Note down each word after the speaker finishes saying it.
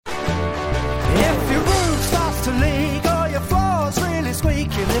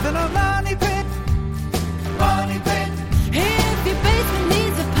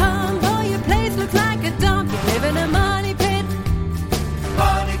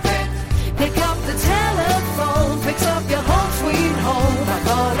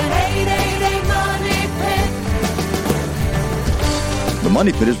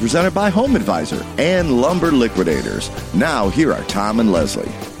Money Pit is presented by Home Advisor and Lumber Liquidators. Now, here are Tom and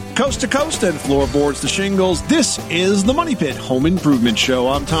Leslie. Coast to coast and floorboards to shingles, this is the Money Pit Home Improvement Show.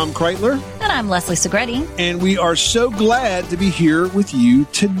 I'm Tom Kreitler. And I'm Leslie Segretti. And we are so glad to be here with you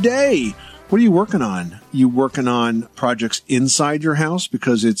today. What are you working on? You working on projects inside your house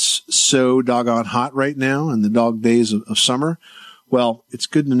because it's so doggone hot right now in the dog days of summer? Well, it's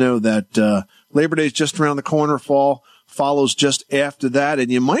good to know that Labor Day is just around the corner. Fall follows just after that,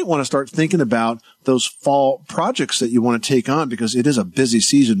 and you might want to start thinking about those fall projects that you want to take on because it is a busy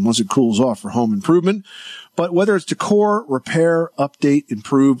season once it cools off for home improvement. But whether it's decor, repair, update,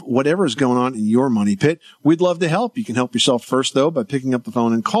 improve, whatever is going on in your money pit, we'd love to help. You can help yourself first, though, by picking up the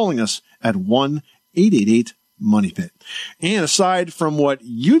phone and calling us at 1-888-MONEY-PIT. And aside from what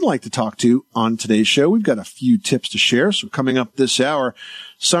you'd like to talk to on today's show, we've got a few tips to share. So coming up this hour,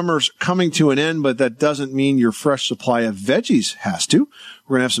 summer's coming to an end, but that doesn't mean your fresh supply of veggies has to.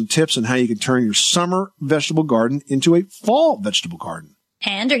 We're going to have some tips on how you can turn your summer vegetable garden into a fall vegetable garden.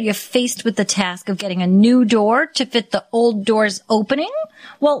 And are you faced with the task of getting a new door to fit the old door's opening?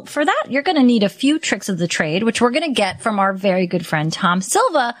 Well, for that, you're going to need a few tricks of the trade, which we're going to get from our very good friend Tom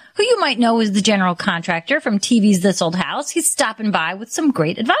Silva, who you might know is the general contractor from TV's This Old House. He's stopping by with some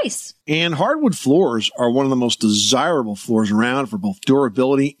great advice. And hardwood floors are one of the most desirable floors around for both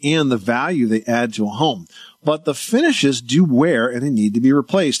durability and the value they add to a home. But the finishes do wear and they need to be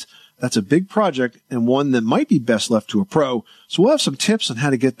replaced. That's a big project and one that might be best left to a pro. So we'll have some tips on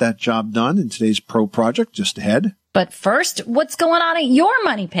how to get that job done in today's pro project just ahead. But first, what's going on at your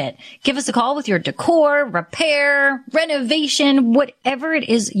money pit? Give us a call with your decor, repair, renovation, whatever it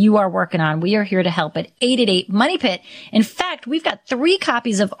is you are working on. We are here to help at 888-MONEY-PIT. In fact, we've got 3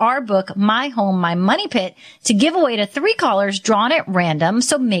 copies of our book, My Home, My Money Pit, to give away to 3 callers drawn at random,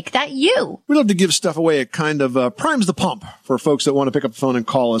 so make that you. We love to give stuff away. It kind of primes the pump for folks that want to pick up the phone and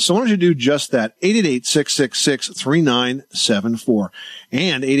call us. So why don't you do just that? 888-666-3974.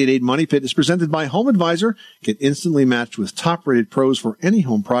 And 888-MONEY-PIT is presented by Home Advisor. Get instantly matched with top-rated pros for any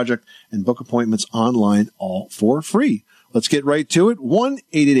home project and book appointments online, all for free. Let's get right to it.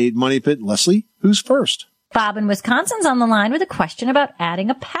 1-888-MONEY-PIT. Leslie, who's first? Bob in Wisconsin's on the line with a question about adding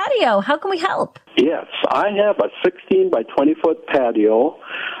a patio. How can we help? Yes, I have a 16 by 20 foot patio,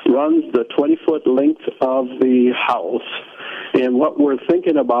 runs the 20-foot length of the house. And what we're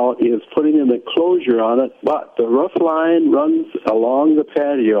thinking about is putting an enclosure on it, but the roof line runs along the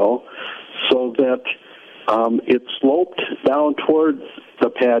patio so that it's sloped down towards the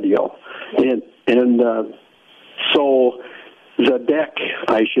patio. So the deck,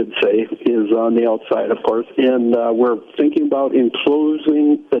 I should say, is on the outside, of course, and we're thinking about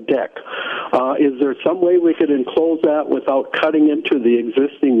enclosing the deck. Is there some way we could enclose that without cutting into the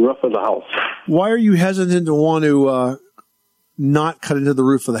existing roof of the house? Why are you hesitant to want to not cut into the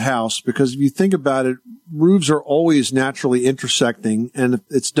roof of the house? Because if you think about it, roofs are always naturally intersecting, and if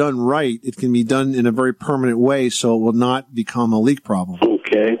it's done right, it can be done in a very permanent way so it will not become a leak problem.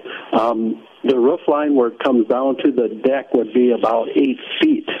 Okay. The roof line where it comes down to the deck would be about 8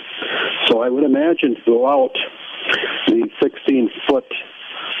 feet. So I would imagine to go out the 16-foot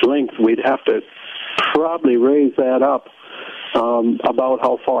length, we'd have to probably raise that up about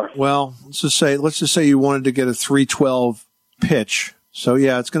how far? Well, let's just say you wanted to get a 312 pitch. So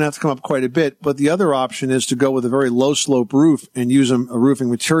yeah, it's going to have to come up quite a bit. But the other option is to go with a very low slope roof and use a roofing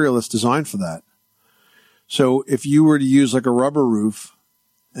material that's designed for that. So if you were to use like a rubber roof,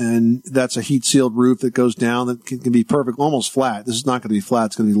 and that's a heat sealed roof that goes down that can be perfect, almost flat. This is not going to be flat.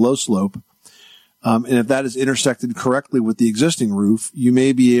 It's going to be low slope. And if that is intersected correctly with the existing roof, you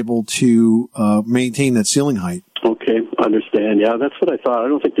may be able to maintain that ceiling height. Okay, understand. Yeah, that's what I thought. I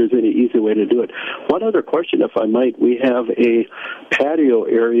don't think there's any easy way to do it. One other question, if I might. We have a patio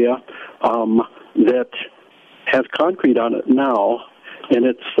area that has concrete on it now, and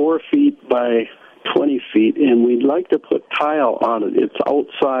it's 4 feet by 20 feet, and we'd like to put tile on it. It's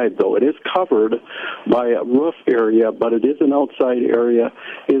outside, though. It is covered by a roof area, but it is an outside area.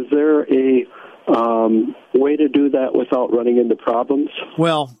 Is there a way to do that without running into problems?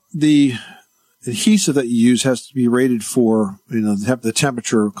 Well, the adhesive that you use has to be rated for, the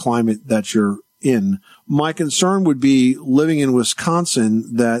temperature climate that you're in. My concern would be living in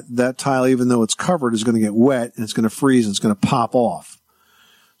Wisconsin that tile, even though it's covered, is going to get wet and it's going to freeze and it's going to pop off.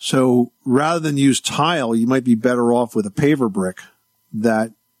 So rather than use tile, you might be better off with a paver brick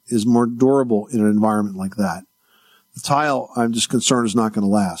that is more durable in an environment like that. The tile, I'm just concerned, is not going to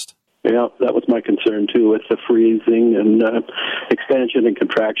last. Yeah, that was my concern, too, with the freezing and expansion and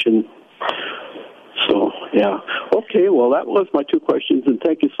contraction. So, Yeah. Okay, well, that was my two questions, and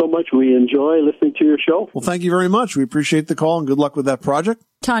thank you so much. We enjoy listening to your show. Well, thank you very much. We appreciate the call, and good luck with that project.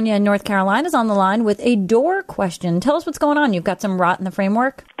 Tanya in North Carolina is on the line with a door question. Tell us what's going on. You've got some rot in the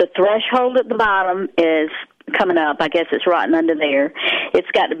framework? The threshold at the bottom is coming up. I guess it's rotten under there.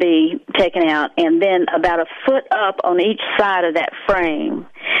 It's got to be taken out. And then about a foot up on each side of that frame,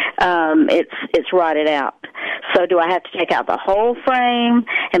 it's rotted out. So do I have to take out the whole frame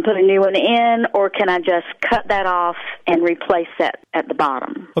and put a new one in, or can I just cut that off and replace that at the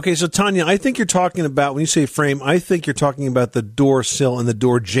bottom? Okay, so Tanya, I think you're talking about, when you say frame, I think you're talking about the door sill and the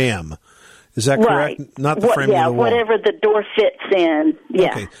door jamb. Is that correct? Right. Not the frame of the wall. Whatever the door fits in.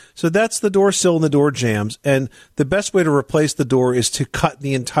 Yeah. Okay, so that's the door sill and the door jambs, and the best way to replace the door is to cut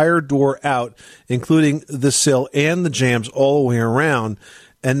the entire door out, including the sill and the jambs all the way around,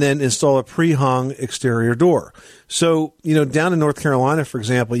 and then install a pre-hung exterior door. So, down in North Carolina, for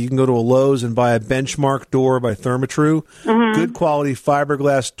example, you can go to a Lowe's and buy a benchmark door by Therma-Tru. Mm-hmm. Good quality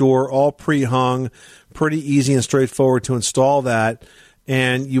fiberglass door, all pre-hung, pretty easy and straightforward to install that,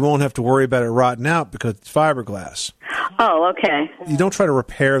 and you won't have to worry about it rotting out because it's fiberglass. Oh, okay. You don't try to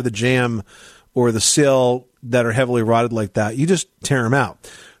repair the jamb or the sill that are heavily rotted like that. You just tear them out.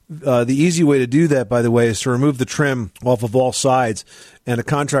 The easy way to do that, by the way, is to remove the trim off of all sides, and a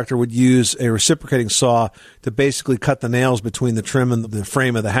contractor would use a reciprocating saw to basically cut the nails between the trim and the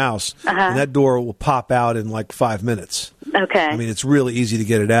frame of the house, and that door will pop out in like 5 minutes. Okay. I mean, it's really easy to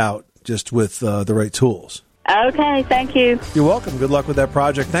get it out just with the right tools. Okay, thank you. You're welcome. Good luck with that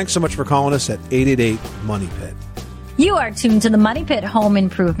project. Thanks so much for calling us at 888-MONEY-PIT. You are tuned to the Money Pit Home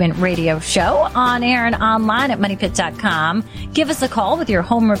Improvement Radio Show, on air and online at moneypit.com. Give us a call with your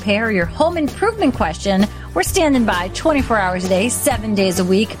home repair or your home improvement question. We're standing by 24 hours a day, 7 days a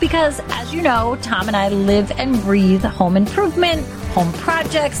week, because, as you know, Tom and I live and breathe home improvement, home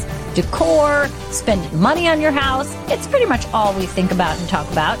projects, decor, spending money on your house. It's pretty much all we think about and talk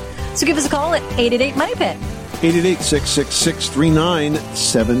about. So give us a call at 888-MONEY-PIT.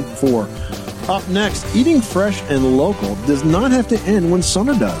 888-666-3974. Up next, eating fresh and local does not have to end when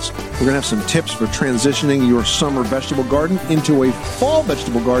summer does. We're going to have some tips for transitioning your summer vegetable garden into a fall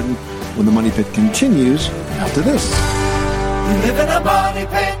vegetable garden when the Money Pit continues after this. We live in a money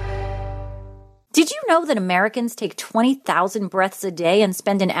pit. Did you know that Americans take 20,000 breaths a day and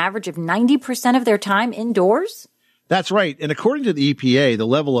spend an average of 90% of their time indoors? That's right. And according to the EPA, the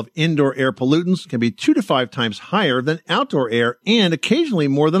level of indoor air pollutants can be 2 to 5 times higher than outdoor air, and occasionally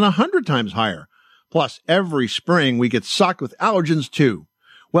more than 100 times higher. Plus, every spring we get socked with allergens too.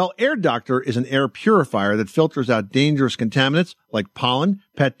 Well, Air Doctor is an air purifier that filters out dangerous contaminants like pollen,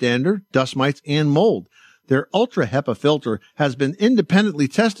 pet dander, dust mites, and mold. Their Ultra HEPA filter has been independently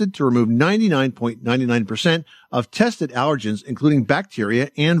tested to remove 99.99% of tested allergens, including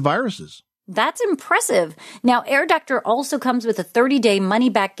bacteria and viruses. That's impressive. Now, Air Doctor also comes with a 30-day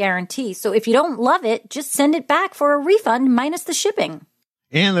money-back guarantee, so if you don't love it, just send it back for a refund minus the shipping.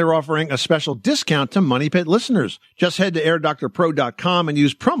 And they're offering a special discount to Money Pit listeners. Just head to airdoctorpro.com and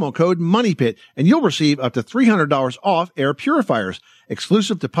use promo code MONEYPIT, and you'll receive up to $300 off air purifiers.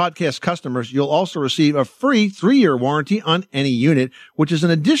 Exclusive to podcast customers, you'll also receive a free 3-year warranty on any unit, which is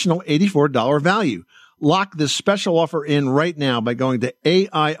an additional $84 value. Lock this special offer in right now by going to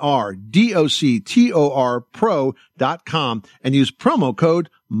airdoctorpro.com and use promo code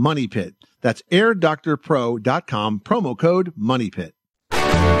MONEYPIT. That's airdoctorpro.com, promo code MONEYPIT.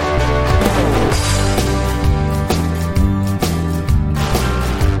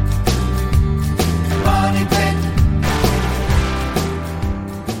 Money Pit.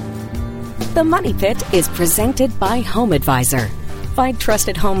 The Money Pit is presented by Home Advisor. Find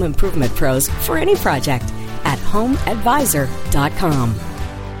trusted home improvement pros for any project at homeadvisor.com.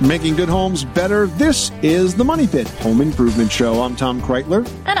 Making good homes better. This is the Money Pit Home Improvement Show. I'm Tom Kreitler.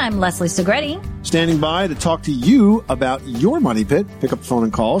 And I'm Leslie Segretti. Standing by to talk to you about your Money Pit. Pick up the phone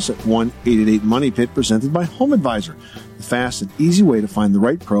and call us at 1-888-MONEY-PIT, presented by Home Advisor. The fast and easy way to find the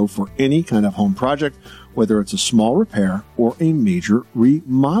right pro for any kind of home project, whether it's a small repair or a major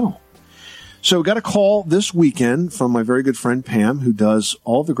remodel. So got a call this weekend from my very good friend Pam, who does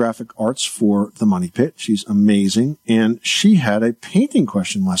all the graphic arts for the Money Pit. She's amazing. And she had a painting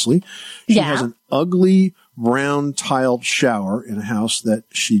question, Leslie. She has an ugly brown tiled shower in a house that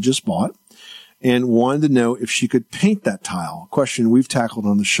she just bought and wanted to know if she could paint that tile. A question we've tackled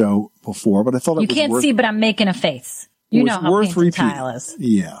on the show before, but I thought it was You can't see, but I'm making a face. You know how painted tile is.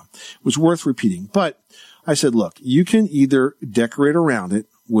 Yeah. It was worth repeating. But I said, look, you can either decorate around it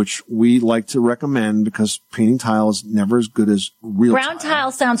which we like to recommend because painting tile is never as good as real Brown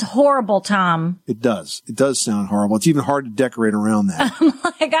tile sounds horrible, Tom. It does. It does sound horrible. It's even hard to decorate around that.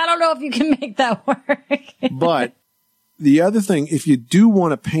 I don't know if you can make that work. But the other thing, if you do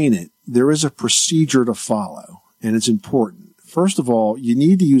want to paint it, there is a procedure to follow, and it's important. First of all, you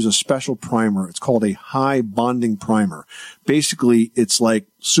need to use a special primer. It's called a high bonding primer. Basically, it's like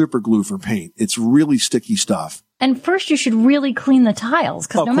super glue for paint. It's really sticky stuff. And first, you should really clean the tiles,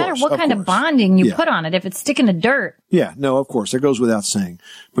 because no matter what kind of bonding you put on it, if it's sticking to dirt. Yeah, no, of course. That goes without saying.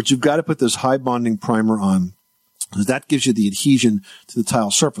 But you've got to put this high bonding primer on, because that gives you the adhesion to the tile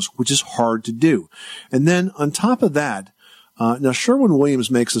surface, which is hard to do. And then on top of that, now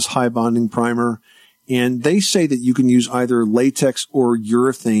Sherwin-Williams makes this high bonding primer, and they say that you can use either latex or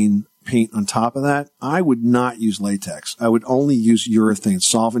urethane paint on top of that. I would not use latex. I would only use urethane,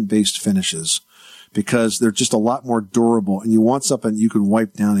 solvent-based finishes, because they're just a lot more durable, and you want something you can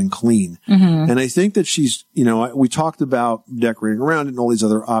wipe down and clean. Mm-hmm. And I think that she's, we talked about decorating around it and all these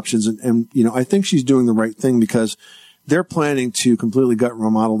other options, and I think she's doing the right thing, because they're planning to completely gut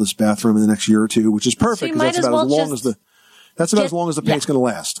remodel this bathroom in the next year or two, which is perfect, because that's about as long as the paint's going to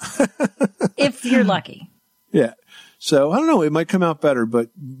last. If you're lucky. Yeah. So I don't know. It might come out better, but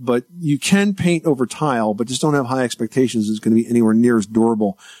you can paint over tile, but just don't have high expectations it's going to be anywhere near as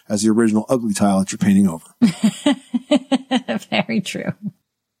durable as the original ugly tile that you're painting over. Very true.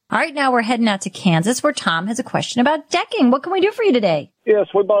 All right. Now we're heading out to Kansas, where Tom has a question about decking. What can we do for you today? Yes,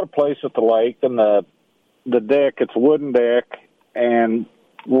 we bought a place at the lake, and the deck, it's a wooden deck, and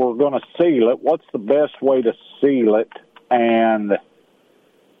we're going to seal it. What's the best way to seal it and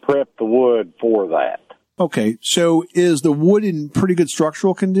prep the wood for that? Okay, so is the wood in pretty good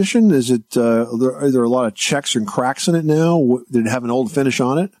structural condition? Is it are there a lot of checks and cracks in it now? Did it have an old finish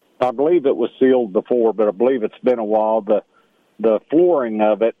on it? I believe it was sealed before, but I believe it's been a while. The flooring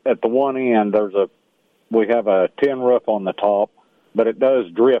of it at the one end, we have a tin roof on the top, but it does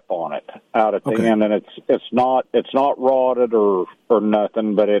drip on it out at the end, and it's not rotted or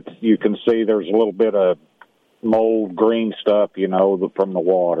nothing, but you can see there's a little bit of mold, green stuff, from the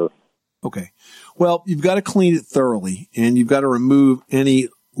water. Okay. Well, you've got to clean it thoroughly, and you've got to remove any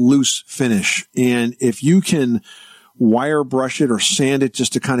loose finish. And if you can wire brush it or sand it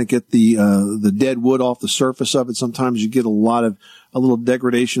just to kind of get the dead wood off the surface of it, sometimes you get a little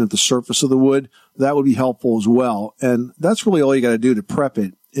degradation at the surface of the wood. That would be helpful as well. And that's really all you got to do to prep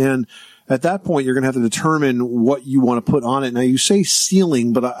it. And at that point, you're going to have to determine what you want to put on it. Now, you say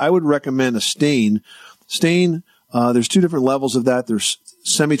sealing, but I would recommend a stain. Stain, there's two different levels of that. There's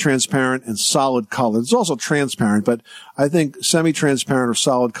semi-transparent and solid color. There's also transparent, but I think semi-transparent or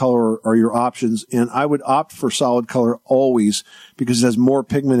solid color are your options. And I would opt for solid color always, because it has more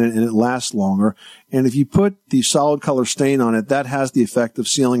pigment in it and it lasts longer. And if you put the solid color stain on it, that has the effect of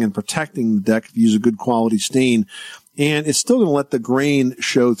sealing and protecting the deck if you use a good quality stain. And it's still going to let the grain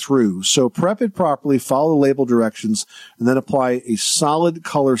show through. So prep it properly, follow the label directions, and then apply a solid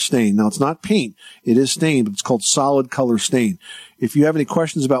color stain. Now, it's not paint. It is stain, but it's called solid color stain. If you have any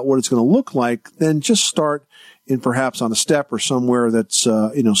questions about what it's going to look like, then just start in perhaps on a step or somewhere that's,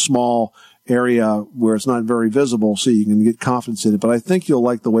 small area where it's not very visible, so you can get confidence in it. But I think you'll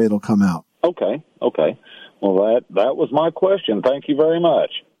like the way it'll come out. Okay. Well, that was my question. Thank you very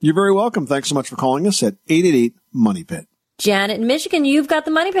much. You're very welcome. Thanks so much for calling us at 888-MONEY-PIT. Janet in Michigan, you've got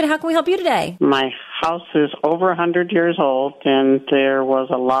the Money Pit. How can we help you today? My house is over 100 years old, and there was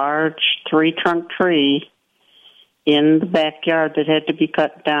a large 3-trunk tree in the backyard that had to be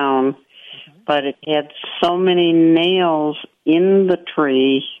cut down, but it had so many nails in the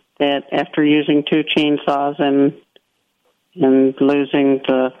tree that after using 2 chainsaws and losing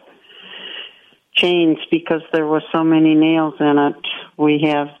the chains because there were so many nails in it, we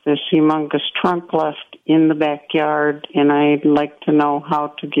have this humongous trunk left in the backyard, and I'd like to know how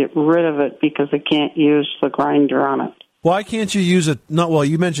to get rid of it because I can't use the grinder on it. Why can't you use you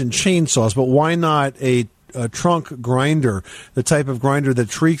mentioned chainsaws, but why not a trunk grinder, the type of grinder that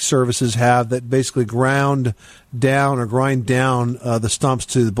tree services have that basically grind down the stumps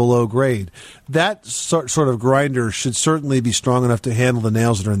to the below grade? That sort of grinder should certainly be strong enough to handle the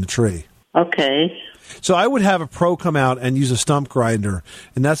nails that are in the tree. Okay. So I would have a pro come out and use a stump grinder,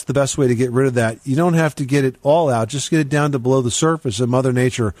 and that's the best way to get rid of that. You don't have to get it all out. Just get it down to below the surface, and Mother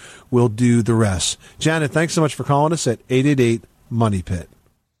Nature will do the rest. Janet, thanks so much for calling us at 888-MONEY-PIT.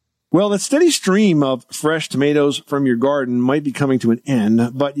 Well, the steady stream of fresh tomatoes from your garden might be coming to an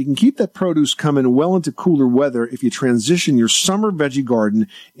end, but you can keep that produce coming well into cooler weather if you transition your summer veggie garden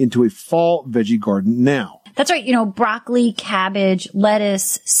into a fall veggie garden now. That's right. Broccoli, cabbage,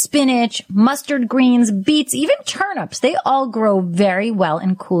 lettuce, spinach, mustard greens, beets, even turnips. They all grow very well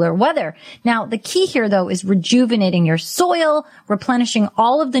in cooler weather. Now, the key here, though, is rejuvenating your soil, replenishing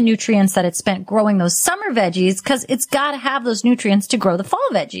all of the nutrients that it spent growing those summer veggies, because it's got to have those nutrients to grow the fall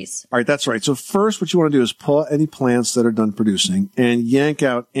veggies. All right, that's right. So first, what you want to do is pull any plants that are done producing and yank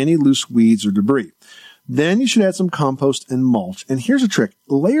out any loose weeds or debris. Then you should add some compost and mulch. And here's a trick.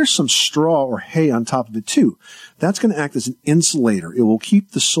 Layer some straw or hay on top of it too. That's going to act as an insulator. It will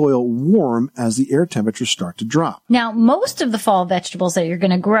keep the soil warm as the air temperatures start to drop. Now, most of the fall vegetables that you're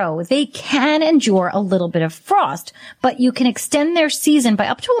going to grow, they can endure a little bit of frost, but you can extend their season by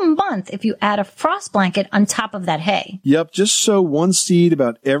up to a month if you add a frost blanket on top of that hay. Yep, just sow one seed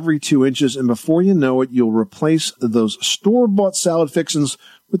about every 2 inches, and before you know it, you'll replace those store-bought salad fixins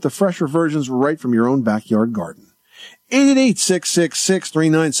with the fresher versions right from your own backyard garden.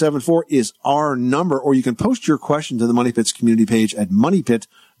 888-666-3974 is our number, or you can post your question to the Money Pit's community page at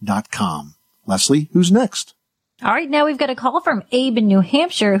moneypit.com. Leslie, who's next? All right, now we've got a call from Abe in New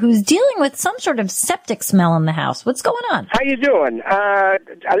Hampshire who's dealing with some sort of septic smell in the house. What's going on? How you doing? I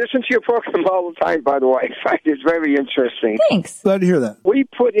listen to your program all the time, by the way. In fact, it's very interesting. Thanks. Glad to hear that. We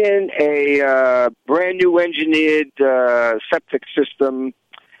put in a brand new engineered septic system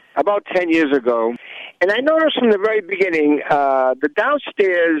about 10 years ago. And I noticed from the very beginning, the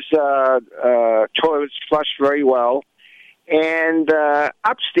downstairs toilets flush very well. And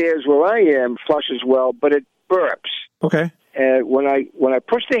upstairs where I am flush as well, but it burps. Okay. When I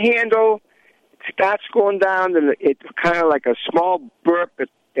push the handle, it starts going down, and it's kind of like a small burp at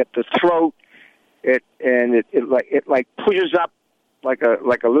the throat. It pushes up like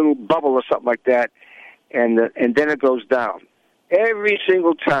a little bubble or something like that, and then it goes down every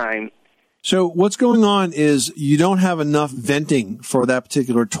single time. So what's going on is you don't have enough venting for that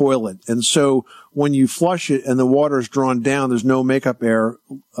particular toilet. And so when you flush it and the water is drawn down, there's no makeup air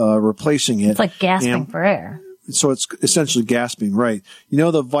replacing it. It's like gasping for air. So it's essentially gasping, right?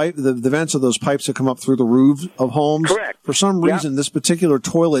 The vents of those pipes that come up through the roofs of homes? Correct. For some reason, this particular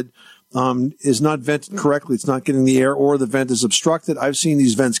toilet is not vented correctly. It's not getting the air, or the vent is obstructed. I've seen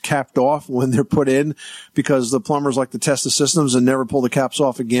these vents capped off when they're put in because the plumbers like to test the systems and never pull the caps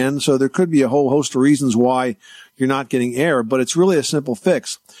off again. So there could be a whole host of reasons why you're not getting air, but it's really a simple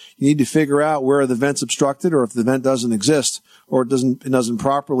fix. You need to figure out where the vent's obstructed, or if the vent doesn't exist, or it wasn't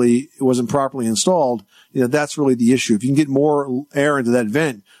properly installed. That's really the issue. If you can get more air into that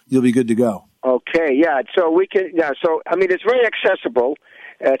vent, you'll be good to go. Okay, yeah. So it's very accessible.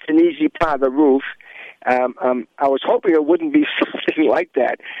 It's an easy part of the roof. I was hoping it wouldn't be something like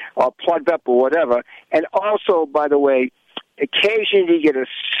that, or plugged up or whatever. And also, by the way, occasionally you get a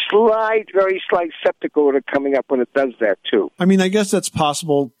very slight septic odor coming up when it does that too. I mean, I guess that's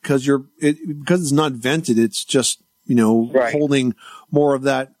possible because it's not vented. It's just right. holding more of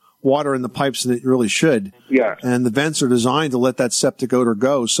that water in the pipes than it really should. Yeah. And the vents are designed to let that septic odor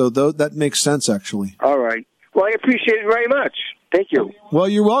go. So that makes sense, actually. All right. Well, I appreciate it very much. Thank you. Well,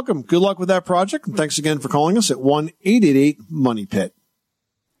 you're welcome. Good luck with that project. And thanks again for calling us at 1-888-MONEY-PIT.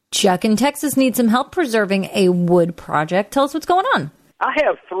 Chuck in Texas needs some help preserving a wood project. Tell us what's going on. I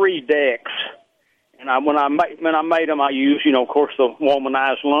have 3 decks. And when I made them, I used, of course, the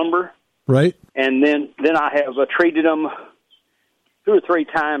womanized lumber. Right. And then I have treated them 2 or 3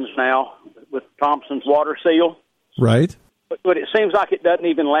 times now with Thompson's water seal. Right. But it seems like it doesn't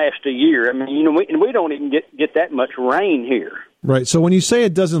even last a year. I mean, we don't even get that much rain here. Right. So when you say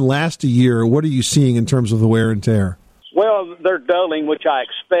it doesn't last a year, what are you seeing in terms of the wear and tear? Well, they're dulling, which I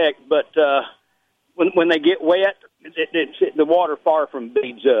expect, but when they get wet, the water far from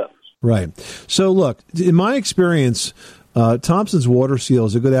beads up. Right. So look, in my experience, Thompson's water seal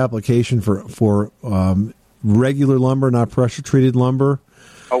is a good application for regular lumber, not pressure-treated lumber.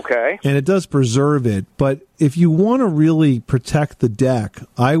 Okay. And it does preserve it. But if you want to really protect the deck,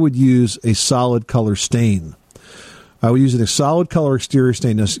 I would use a solid color stain. I would use a solid color exterior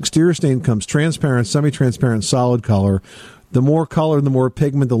stain. Now, exterior stain comes transparent, semi-transparent, solid color. The more color, the more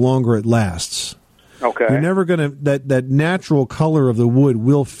pigment, the longer it lasts. Okay. You're never going to, that natural color of the wood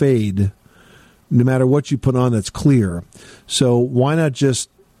will fade no matter what you put on that's clear. So why not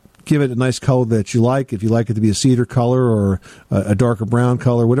just give it a nice color that you like? If you like it to be a cedar color or a darker brown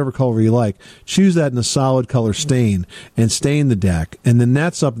color, whatever color you like, choose that in a solid color stain and stain the deck. And then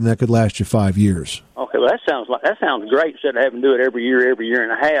that's something that could last you 5 years. Okay, well, that sounds great instead of having to do it every year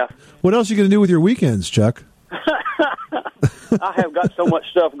and a half. What else are you going to do with your weekends, Chuck? I have got so much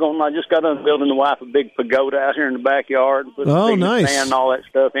stuff going on. I just got done building the wife a big pagoda out here in the backyard. Put a nice. fan and all that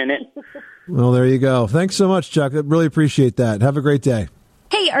stuff in it. Well, there you go. Thanks so much, Chuck. I really appreciate that. Have a great day.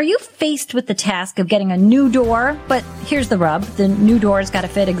 Hey, are you faced with the task of getting a new door? But here's the rub. The new door's got to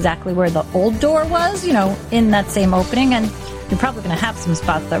fit exactly where the old door was, in that same opening. And you're probably going to have some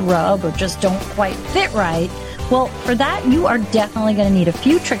spots that rub or just don't quite fit right. Well, for that, you are definitely going to need a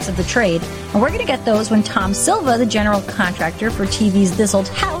few tricks of the trade. And we're going to get those when Tom Silva, the general contractor for TV's This Old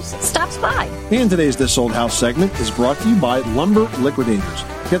House, stops by. And today's This Old House segment is brought to you by Lumber Liquidators.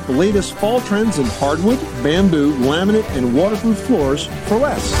 Get the latest fall trends in hardwood, bamboo, laminate, and waterproof floors for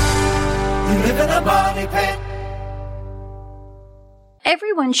less. You live in a money pit.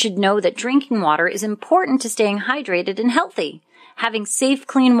 Everyone should know that drinking water is important to staying hydrated and healthy. Having safe,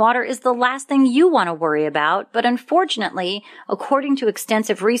 clean water is the last thing you want to worry about, but unfortunately, according to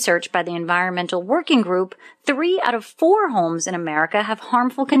extensive research by the Environmental Working Group, 3 out of 4 homes in America have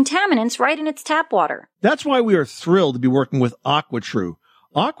harmful contaminants right in its tap water. That's why we are thrilled to be working with AquaTrue.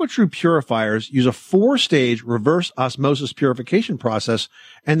 AquaTrue purifiers use a 4-stage reverse osmosis purification process,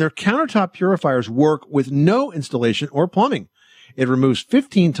 and their countertop purifiers work with no installation or plumbing. It removes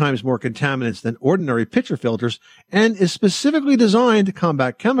 15 times more contaminants than ordinary pitcher filters and is specifically designed to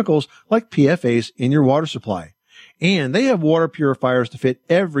combat chemicals like PFAS in your water supply. And they have water purifiers to fit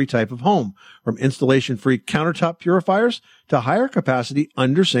every type of home, from installation-free countertop purifiers to higher capacity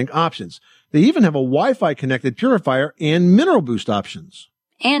under-sink options. They even have a Wi-Fi connected purifier and mineral boost options.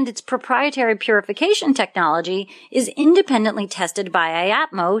 And its proprietary purification technology is independently tested by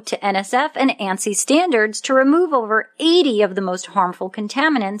IAPMO to NSF and ANSI standards to remove over 80 of the most harmful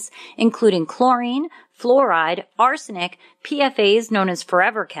contaminants, including chlorine, fluoride, arsenic, PFAS known as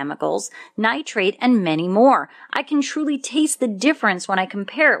forever chemicals, nitrate, and many more. I can truly taste the difference when I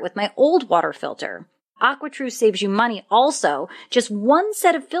compare it with my old water filter. AquaTrue saves you money also. Just one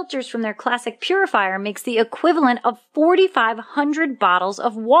set of filters from their classic purifier makes the equivalent of 4,500 bottles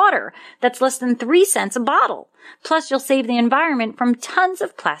of water. That's less than 3 cents a bottle. Plus, you'll save the environment from tons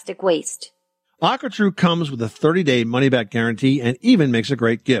of plastic waste. AquaTrue comes with a 30-day money-back guarantee and even makes a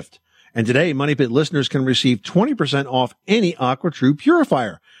great gift. And today, Money Pit listeners can receive 20% off any AquaTrue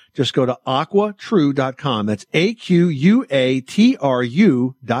purifier. Just go to aquatrue.com. That's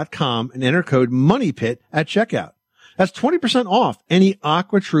AQUATRU.com and enter code MONEYPIT at checkout. That's 20% off any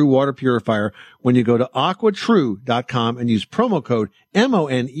AquaTrue water purifier when you go to aquatrue.com and use promo code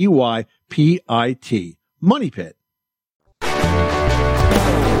MONEYPIT. Money Pit.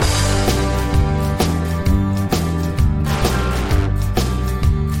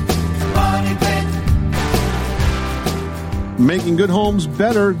 Making good homes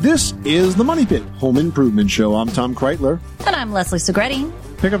better. This is the Money Pit Home Improvement Show. I'm Tom Kreitler. And I'm Leslie Segretti.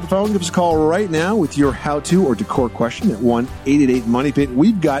 Pick up the phone, give us a call right now with your how-to or decor question at 1-888-MONEY-PIT.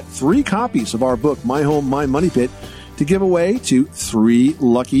 We've got 3 copies of our book, My Home, My Money Pit, to give away to 3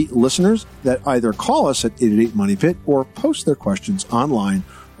 lucky listeners that either call us at 888-MONEY-PIT or post their questions online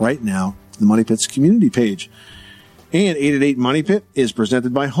right now to the Money Pit's community page. And 888-MONEY-PIT is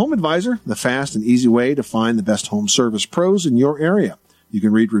presented by Home Advisor, the fast and easy way to find the best home service pros in your area. You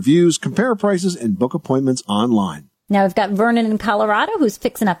can read reviews, compare prices, and book appointments online. Now we've got Vernon in Colorado who's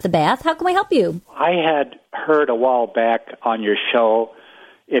fixing up the bath. How can we help you? I had heard a while back on your show,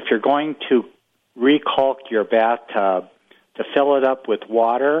 if you're going to recaulk your bathtub, to fill it up with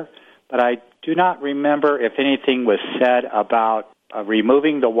water, but I do not remember if anything was said about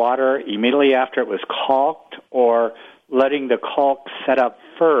removing the water immediately after it was caulked or letting the caulk set up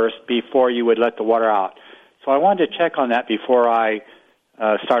first before you would let the water out. So I wanted to check on that before I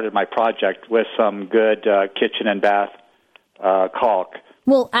started my project with some good kitchen and bath caulk.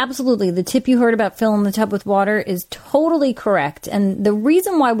 Well, absolutely. The tip you heard about filling the tub with water is totally correct. And the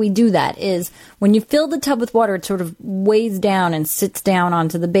reason why we do that is when you fill the tub with water, it sort of weighs down and sits down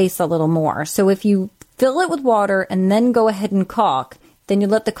onto the base a little more. So if you fill it with water and then go ahead and caulk, then you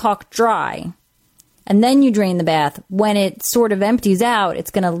let the caulk dry, and then you drain the bath. When it sort of empties out,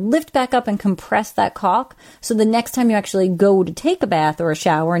 it's going to lift back up and compress that caulk. So the next time you actually go to take a bath or a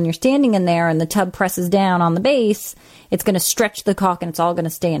shower and you're standing in there and the tub presses down on the base, it's going to stretch the caulk and it's all going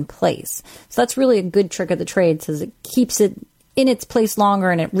to stay in place. So that's really a good trick of the trade, because it keeps it in its place longer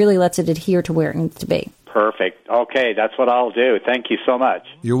and it really lets it adhere to where it needs to be. Perfect. Okay, that's what I'll do. Thank you so much.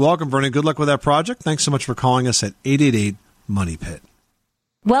 You're welcome, Vernon. Good luck with that project. Thanks so much for calling us at 888-MONEY-PIT.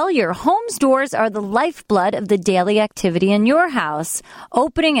 Well, your home's doors are the lifeblood of the daily activity in your house.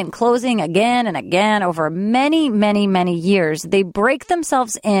 Opening and closing again and again over many, many, many years. They break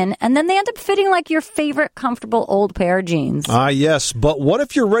themselves in, and then they end up fitting like your favorite comfortable old pair of jeans. Yes. But what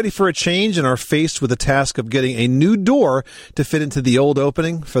if you're ready for a change and are faced with the task of getting a new door to fit into the old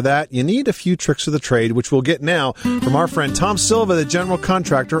opening? For that, you need a few tricks of the trade, which we'll get now from our friend Tom Silva, the general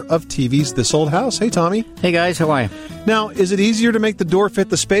contractor of TV's This Old House. Hey, Tommy. Hey, guys. How are you? Now, is it easier to make the door fit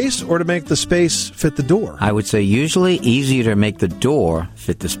the space or to make the space fit the door? I would say usually easier to make the door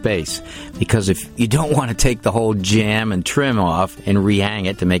fit the space, because if you don't want to take the whole jamb and trim off and rehang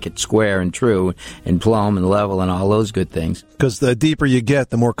it to make it square and true and plumb and level and all those good things. Because the deeper you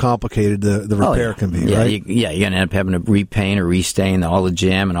get, the more complicated the repair can be, right? You're going to end up having to repaint or restain all the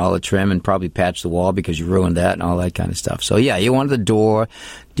jamb and all the trim and probably patch the wall because you ruined that and all that kind of stuff. So, you want the door.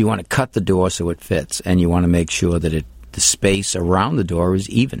 You want to cut the door so it fits, and you want to make sure that the space around the door is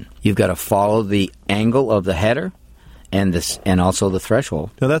even. You've got to follow the angle of the header and also the threshold.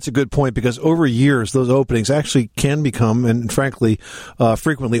 Now, that's a good point, because over years, those openings actually can become, and frankly,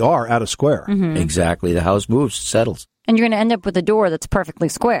 frequently are, out of square. Mm-hmm. Exactly. The house moves, settles. And you're going to end up with a door that's perfectly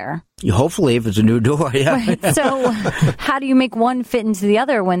square. Hopefully, if it's a new door, yeah. Right. So how do you make one fit into the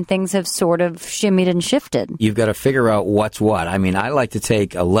other when things have sort of shimmied and shifted? You've got to figure out what's what. I mean, I like to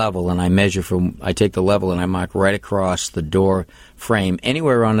take a level and I take the level and I mark right across the door frame,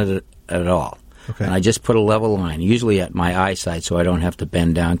 anywhere on it at all. Okay. And I just put a level line, usually at my eyesight, so I don't have to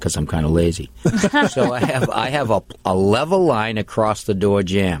bend down because I'm kind of lazy. So I have a level line across the door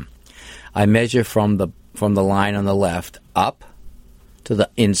jamb. I measure from the line on the left up to the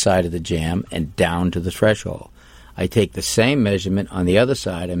inside of the jamb and down to the threshold. I take the same measurement on the other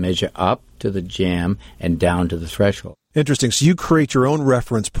side. I measure up to the jamb and down to the threshold. Interesting. So you create your own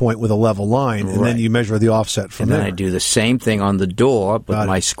reference point with a level line, and then you measure the offset from there. And then I do the same thing on the door, with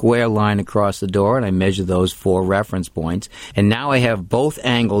my square line across the door, and I measure those 4 reference points. And now I have both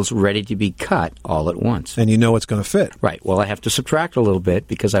angles ready to be cut all at once. And you know it's going to fit. Right. Well, I have to subtract a little bit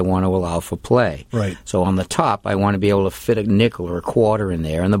because I want to allow for play. Right. So on the top, I want to be able to fit a nickel or a quarter in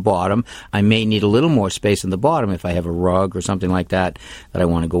there. On the bottom, I may need a little more space in the bottom if I have a rug or something like that I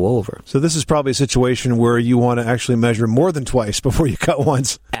want to go over. So this is probably a situation where you want to actually measure more than twice before you cut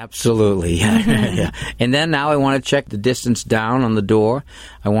once. Absolutely. Yeah. And then now I want to check the distance down on the door.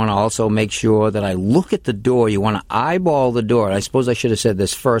 I want to also make sure that I look at the door. You want to eyeball the door. I suppose I should have said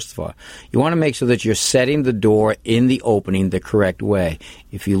this first. You want to make sure that you're setting the door in the opening the correct way.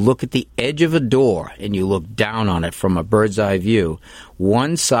 If you look at the edge of a door and you look down on it from a bird's eye view,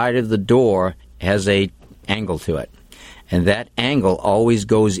 one side of the door has a angle to it. And that angle always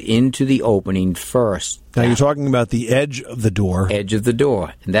goes into the opening first. Now, you're talking about the edge of the door. Edge of the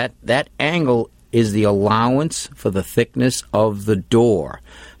door. And that angle is the allowance for the thickness of the door.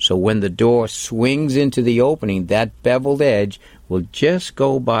 So when the door swings into the opening, that beveled edge will just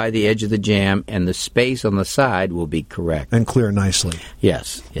go by the edge of the jamb, and the space on the side will be correct. And clear nicely.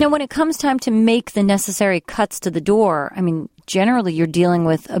 Yes. Now, when it comes time to make the necessary cuts to the door, I mean, generally you're dealing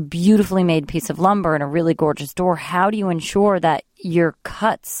with a beautifully made piece of lumber and a really gorgeous door. How do you ensure that your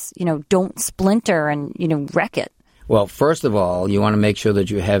cuts, don't splinter and, wreck it? Well, first of all, you want to make sure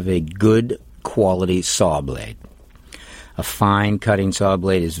that you have a good quality saw blade. A fine cutting saw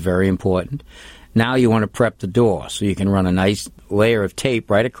blade is very important. Now you want to prep the door so you can run a nice layer of tape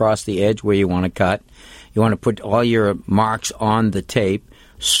right across the edge where you want to cut. You want to put all your marks on the tape.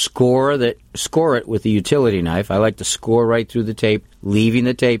 Score it with a utility knife. I like to score right through the tape, leaving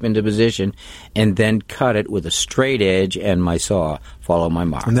the tape into position, and then cut it with a straight edge and my saw. Follow my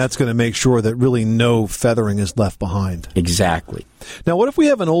mark. And that's going to make sure that really no feathering is left behind. Exactly. Now, what if we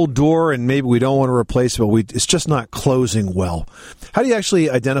have an old door and maybe we don't want to replace it, but it's just not closing well? How do you actually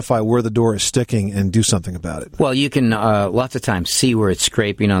identify where the door is sticking and do something about it? Well, you can lots of times see where it's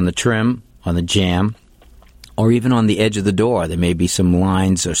scraping on the trim, on the jamb, or even on the edge of the door. There may be some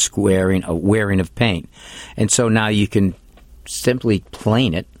lines or wearing of paint. And so now you can simply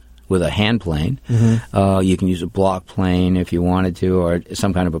plane it with a hand plane. Mm-hmm. You can use a block plane if you wanted to, or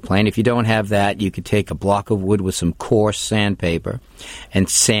some kind of a plane. If you don't have that, you could take a block of wood with some coarse sandpaper and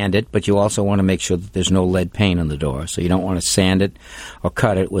sand it, but you also want to make sure that there's no lead paint on the door. So you don't want to sand it or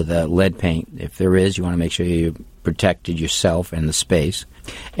cut it with lead paint. If there is, you want to make sure you protected yourself and the space.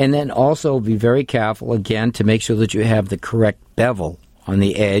 And then also be very careful, again, to make sure that you have the correct bevel on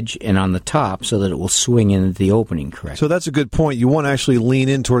the edge and on the top so that it will swing into the opening correctly. So that's a good point. You want to actually lean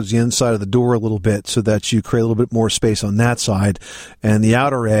in towards the inside of the door a little bit so that you create a little bit more space on that side. And the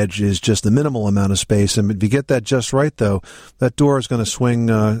outer edge is just the minimal amount of space. And if you get that just right, though, that door is going to swing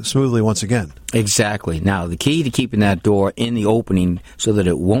smoothly once again. Exactly. Now, the key to keeping that door in the opening so that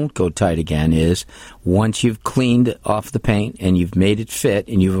it won't go tight again is once you've cleaned off the paint and you've made it fit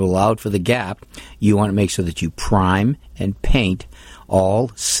and you've allowed for the gap, you want to make sure that you prime and paint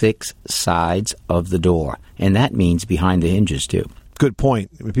all 6 sides of the door. And that means behind the hinges, too. Good point.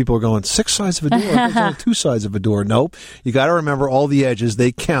 I mean, people are going, 6 sides of a door? There's only 2 sides of a door. Nope. You got to remember all the edges.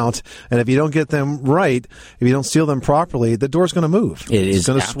 They count. And if you don't get them right, if you don't seal them properly, the door's going to move. It's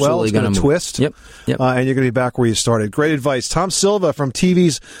going to swell. It's going to twist. Yep. And you're going to be back where you started. Great advice. Tom Silva from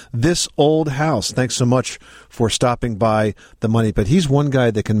TV's This Old House. Thanks so much for stopping by the Money Pit. He's one guy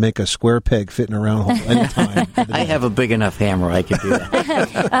that can make a square peg fit in a round hole anytime. I have a big enough hammer. I can do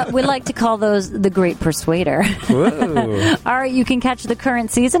that. We like to call those the Great Persuader. All right, you can catch the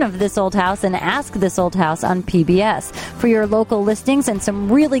current season of This Old House and Ask This Old House on PBS. For your local listings and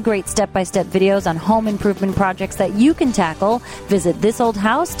some really great step-by-step videos on home improvement projects that you can tackle, visit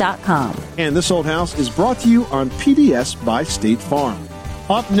thisoldhouse.com. And This Old House is brought to you on PBS by State Farm.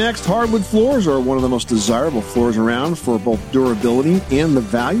 Up next, hardwood floors are one of the most desirable floors around for both durability and the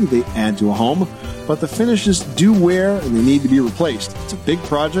value they add to a home. But the finishes do wear and they need to be replaced. It's a big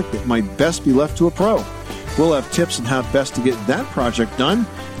project that might best be left to a pro. We'll have tips on how best to get that project done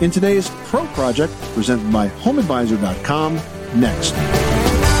in today's Pro Project, presented by HomeAdvisor.com, next.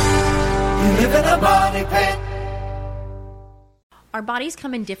 You live in a money pit. Our bodies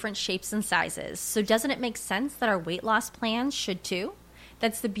come in different shapes and sizes, so doesn't it make sense that our weight loss plans should too?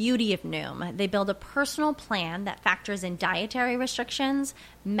 That's the beauty of Noom. They build a personal plan that factors in dietary restrictions,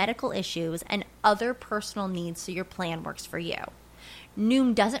 medical issues, and other personal needs so your plan works for you.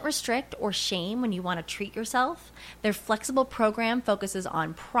 Noom doesn't restrict or shame when you want to treat yourself. Their flexible program focuses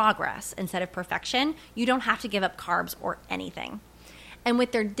on progress instead of perfection. You don't have to give up carbs or anything. And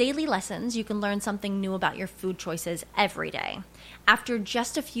with their daily lessons, you can learn something new about your food choices every day. After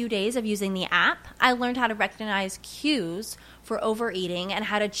just a few days of using the app, I learned how to recognize cues for overeating and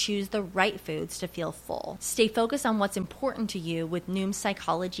how to choose the right foods to feel full. Stay focused on what's important to you with Noom's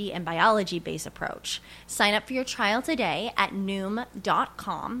psychology and biology-based approach. Sign up for your trial today at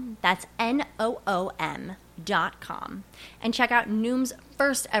Noom.com. That's Noom.com. And check out Noom's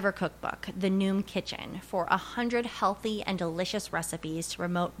first ever cookbook, The Noom Kitchen, for 100 healthy and delicious recipes to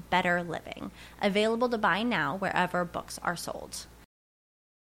promote better living. Available to buy now wherever books are sold.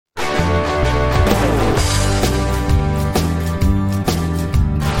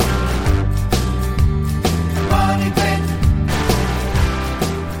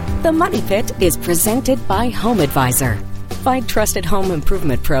 The Money Pit is presented by Home Advisor. Find trusted home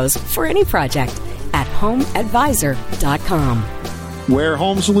improvement pros for any project at HomeAdvisor.com. Where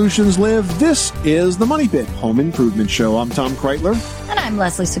home solutions live, this is the Money Pit Home Improvement Show. I'm Tom Kreitler. And I'm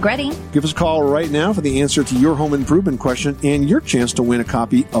Leslie Segretti. Give us a call right now for the answer to your home improvement question and your chance to win a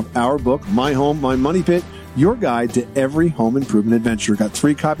copy of our book, My Home, My Money Pit, your guide to every home improvement adventure. Got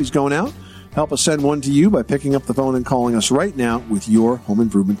 3 copies going out. Help us send one to you by picking up the phone and calling us right now with your home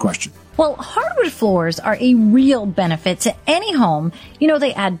improvement question. Well, hardwood floors are a real benefit to any home. You know,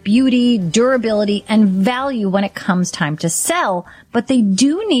 they add beauty, durability, and value when it comes time to sell, but they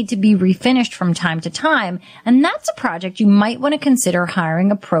do need to be refinished from time to time, and that's a project you might want to consider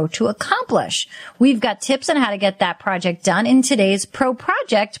hiring a pro to accomplish. We've got tips on how to get that project done in today's Pro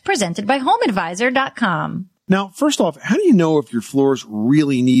Project, presented by HomeAdvisor.com. Now, first off, how do you know if your floors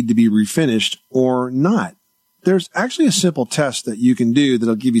really need to be refinished or not? There's actually a simple test that you can do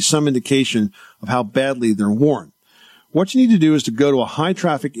that'll give you some indication of how badly they're worn. What you need to do is to go to a high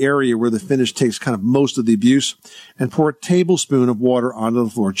traffic area where the finish takes kind of most of the abuse and pour a tablespoon of water onto the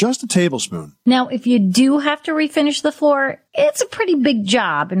floor. Just a tablespoon. Now, if you do have to refinish the floor, it's a pretty big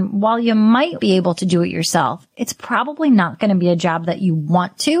job. And while you might be able to do it yourself, it's probably not going to be a job that you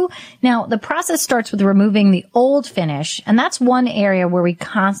want to. Now, the process starts with removing the old finish. And that's one area where we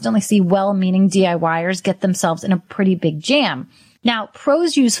constantly see well-meaning DIYers get themselves in a pretty big jam. Now,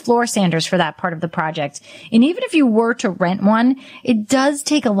 pros use floor sanders for that part of the project. And even if you were to rent one, it does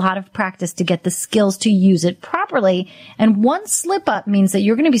take a lot of practice to get the skills to use it properly. And one slip up means that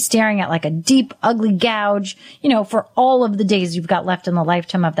you're going to be staring at like a deep, ugly gouge, for all of the days you've got left in the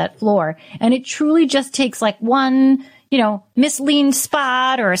lifetime of that floor. And it truly just takes like one, misleaned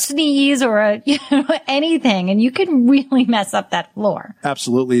spot or a sneeze or anything. And you can really mess up that floor.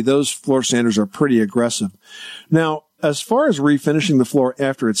 Absolutely. Those floor sanders are pretty aggressive. Now, as far as refinishing the floor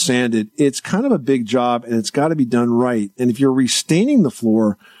after it's sanded, it's kind of a big job and it's got to be done right. And if you're restaining the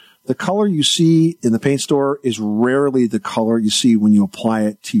floor, the color you see in the paint store is rarely the color you see when you apply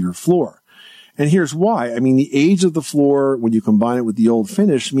it to your floor. And here's why. I mean, the age of the floor, when you combine it with the old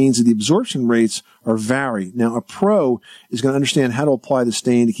finish, means that the absorption rates are varied. Now, a pro is going to understand how to apply the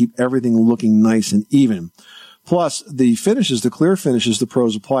stain to keep everything looking nice and even. Plus, the finishes, the clear finishes the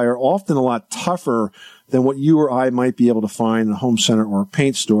pros apply are often a lot tougher than what you or I might be able to find in a home center or a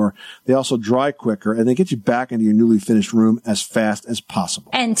paint store. They also dry quicker, and they get you back into your newly finished room as fast as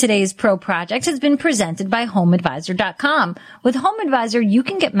possible. And today's Pro Project has been presented by HomeAdvisor.com. With HomeAdvisor, you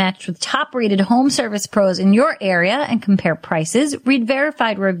can get matched with top-rated home service pros in your area and compare prices, read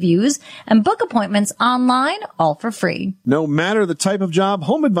verified reviews, and book appointments online, all for free. No matter the type of job,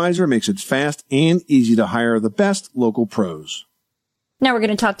 HomeAdvisor makes it fast and easy to hire the best local pros. Now we're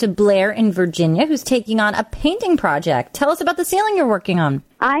going to talk to Blair in Virginia, who's taking on a painting project. Tell us about the ceiling you're working on.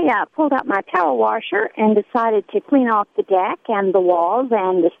 I pulled out my power washer and decided to clean off the deck and the walls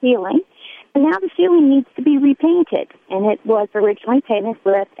and the ceiling. And now the ceiling needs to be repainted. And it was originally painted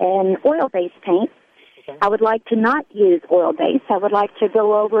with an oil-based paint. I would like to not use oil-based. I would like to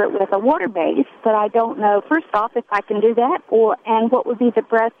go over it with a water-based, but I don't know, first off, if I can do that, and what would be the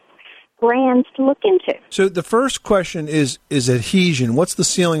best brands to look into. So the first question is adhesion. What's the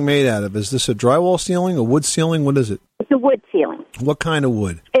ceiling made out of? Is this a drywall ceiling, a wood ceiling? What is it? It's a wood ceiling. What kind of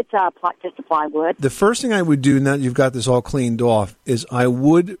wood? It's just a plywood. The first thing I would do, now that you've got this all cleaned off, is I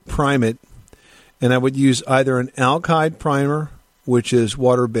would prime it, and I would use either an alkyd primer, which is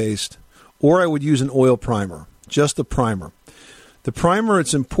water-based, or I would use an oil primer, just the primer. The primer,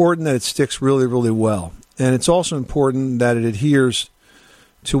 it's important that it sticks really, really well. And it's also important that it adheres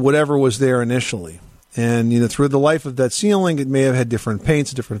to whatever was there initially. And, through the life of that ceiling, it may have had different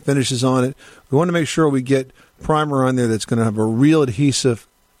paints, different finishes on it. We want to make sure we get primer on there that's going to have a real adhesive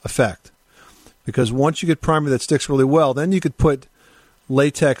effect. Because once you get primer that sticks really well, then you could put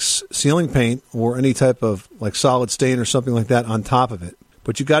latex ceiling paint or any type of like solid stain or something like that on top of it.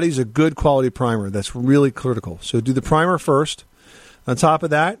 But you got to use a good quality primer. That's really critical. So do the primer first. On top of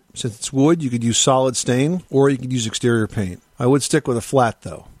that, since it's wood, you could use solid stain or you could use exterior paint. I would stick with a flat,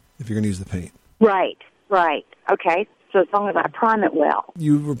 though, if you're going to use the paint. Right. Okay, so as long as I prime it well.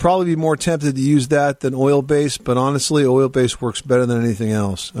 You would probably be more tempted to use that than oil-based, but honestly, oil-based works better than anything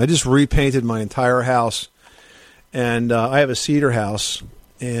else. I just repainted my entire house, and I have a cedar house,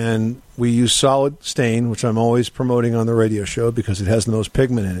 and we use solid stain, which I'm always promoting on the radio show because it has the most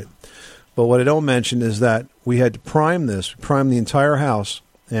pigment in it. But what I don't mention is that we had to prime the entire house.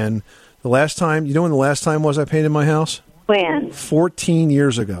 And the last time, you know when the last time was I painted my house? When? 14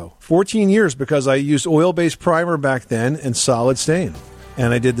 years ago. 14 years because I used oil-based primer back then and solid stain.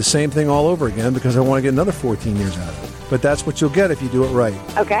 And I did the same thing all over again because I want to get another 14 years out of it. But that's what you'll get if you do it right.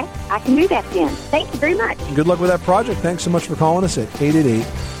 Okay, I can do that then. Thank you very much. And good luck with that project. Thanks so much for calling us at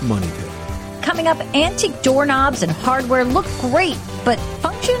 888-MONEY-PIT. Coming up, antique doorknobs and hardware look great, but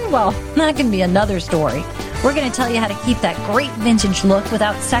function? Well, that can be another story. We're going to tell you how to keep that great vintage look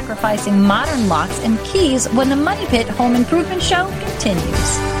without sacrificing modern locks and keys when the Money Pit Home Improvement Show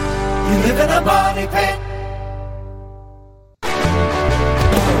continues. You live in a money pit.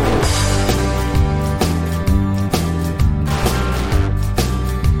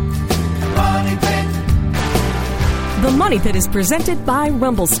 Money Pit. The Money Pit is presented by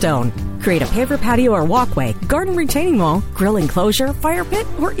Rumblestone. Create a paver patio or walkway, garden retaining wall, grill enclosure, fire pit,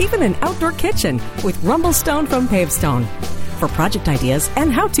 or even an outdoor kitchen with Rumblestone from Pavestone. For project ideas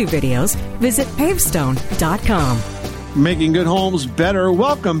and how-to videos, visit pavestone.com. Making good homes better.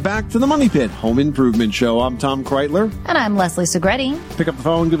 Welcome back to the Money Pit Home Improvement Show. I'm Tom Kreitler. And I'm Leslie Segretti. Pick up the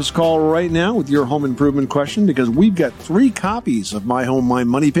phone, give us a call right now with your home improvement question because we've got 3 copies of My Home, My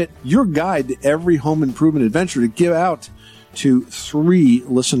Money Pit, your guide to every home improvement adventure to give out to 3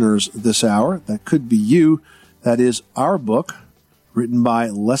 listeners this hour. That could be you. That is our book, written by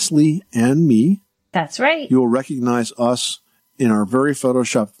Leslie and me. That's right. You will recognize us in our very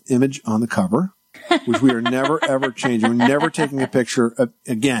Photoshopped image on the cover, which we are never, ever changing. We're never taking a picture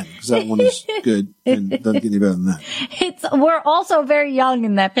again, because that one is good and doesn't get any better than that. We're also very young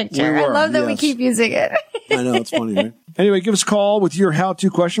in that picture. I love that we keep using it. I know, it's funny, right? Anyway, give us a call with your how-to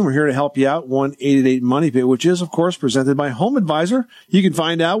question. We're here to help you out. 1-888-MONEY-PIT, which is, of course, presented by Home Advisor. You can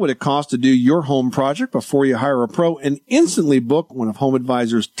find out what it costs to do your home project before you hire a pro and instantly book one of Home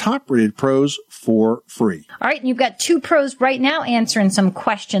Advisor's top-rated pros for free. All right, and you've got 2 pros right now answering some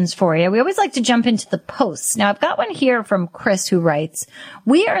questions for you. We always like to jump into the posts. Now, I've got one here from Chris who writes,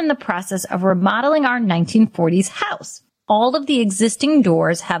 we are in the process of remodeling our 1940s house. All of the existing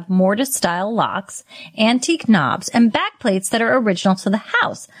doors have mortise-style locks, antique knobs, and backplates that are original to the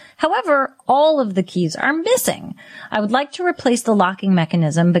house. However, all of the keys are missing. I would like to replace the locking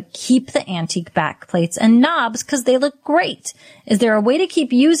mechanism, but keep the antique backplates and knobs because they look great. Is there a way to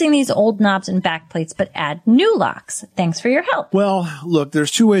keep using these old knobs and backplates but add new locks? Thanks for your help. Well, look,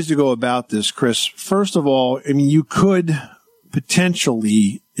 there's two ways to go about this, Chris. First of all, I mean, you could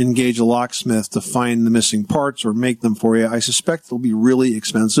potentially engage a locksmith to find the missing parts or make them for you. I suspect it'll be really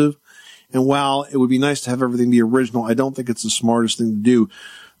expensive. And while it would be nice to have everything be original, I don't think it's the smartest thing to do.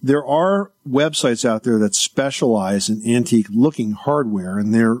 There are websites out there that specialize in antique looking hardware,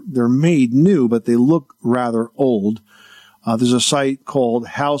 and they're made new, but they look rather old. There's a site called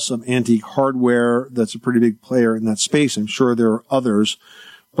House of Antique Hardware that's a pretty big player in that space. I'm sure there are others,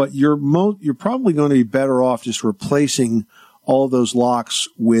 but you're probably going to be better off just replacing all of those locks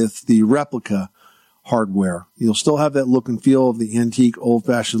with the replica hardware. You'll still have that look and feel of the antique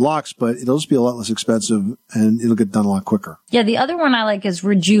old-fashioned locks, but it'll just be a lot less expensive and it'll get done a lot quicker. Yeah, the other one I like is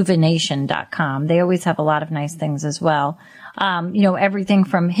rejuvenation.com. They always have a lot of nice things as well. Everything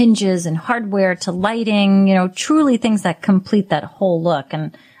from hinges and hardware to lighting, truly things that complete that whole look.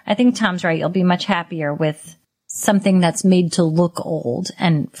 And I think Tom's right. You'll be much happier with something that's made to look old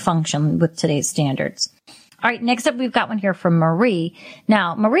and function with today's standards. All right, next up, we've got one here from Marie.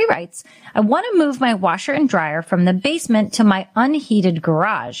 Now, Marie writes, I want to move my washer and dryer from the basement to my unheated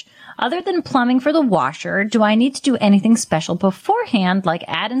garage. Other than plumbing for the washer, do I need to do anything special beforehand, like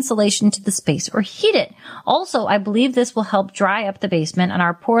add insulation to the space or heat it? Also, I believe this will help dry up the basement and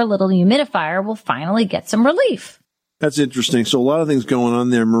our poor little humidifier will finally get some relief. That's interesting. So a lot of things going on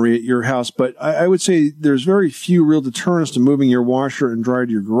there, Marie, at your house. But I would say there's very few real deterrents to moving your washer and dryer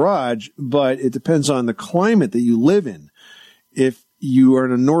to your garage, but it depends on the climate that you live in. If you are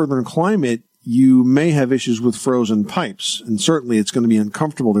in a northern climate, you may have issues with frozen pipes. And certainly it's going to be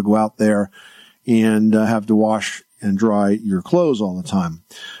uncomfortable to go out there and have to wash and dry your clothes all the time.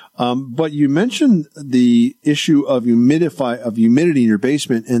 But you mentioned the issue of humidity in your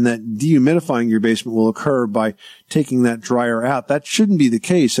basement, and that dehumidifying your basement will occur by taking that dryer out. That shouldn't be the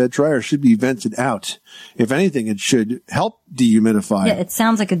case. That dryer should be vented out. If anything, it should help dehumidify. Yeah, it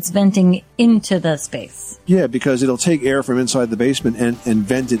sounds like it's venting into the space. Yeah, because it'll take air from inside the basement and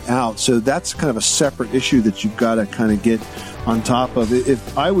vent it out. So that's kind of a separate issue that you've got to kind of get on top of it.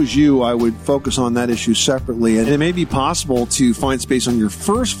 If I was you, I would focus on that issue separately. And it may be possible to find space on your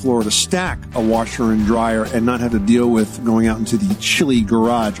first floor to stack a washer and dryer and not have to deal with going out into the chilly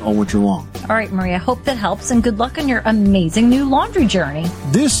garage all winter long. All right, Maria, hope that helps, and good luck on your amazing new laundry journey.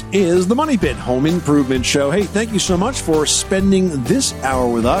 This is the Money Pit Home Improvement Show. Hey, thank you so much for spending this hour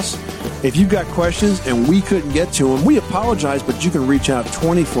with us. If you've got questions and we couldn't get to them, we apologize, but you can reach out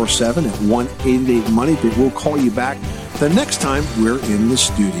 24/7 at 1-888-MONEY-PIT. We'll call you back the next time we're in the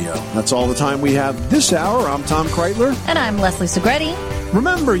studio. That's all the time we have this hour. I'm Tom Kreitler. And I'm Leslie Segretti.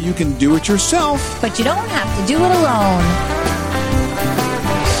 Remember, you can do it yourself, but you don't have to do it alone.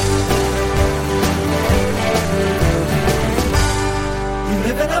 You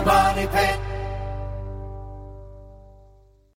live in a money pit.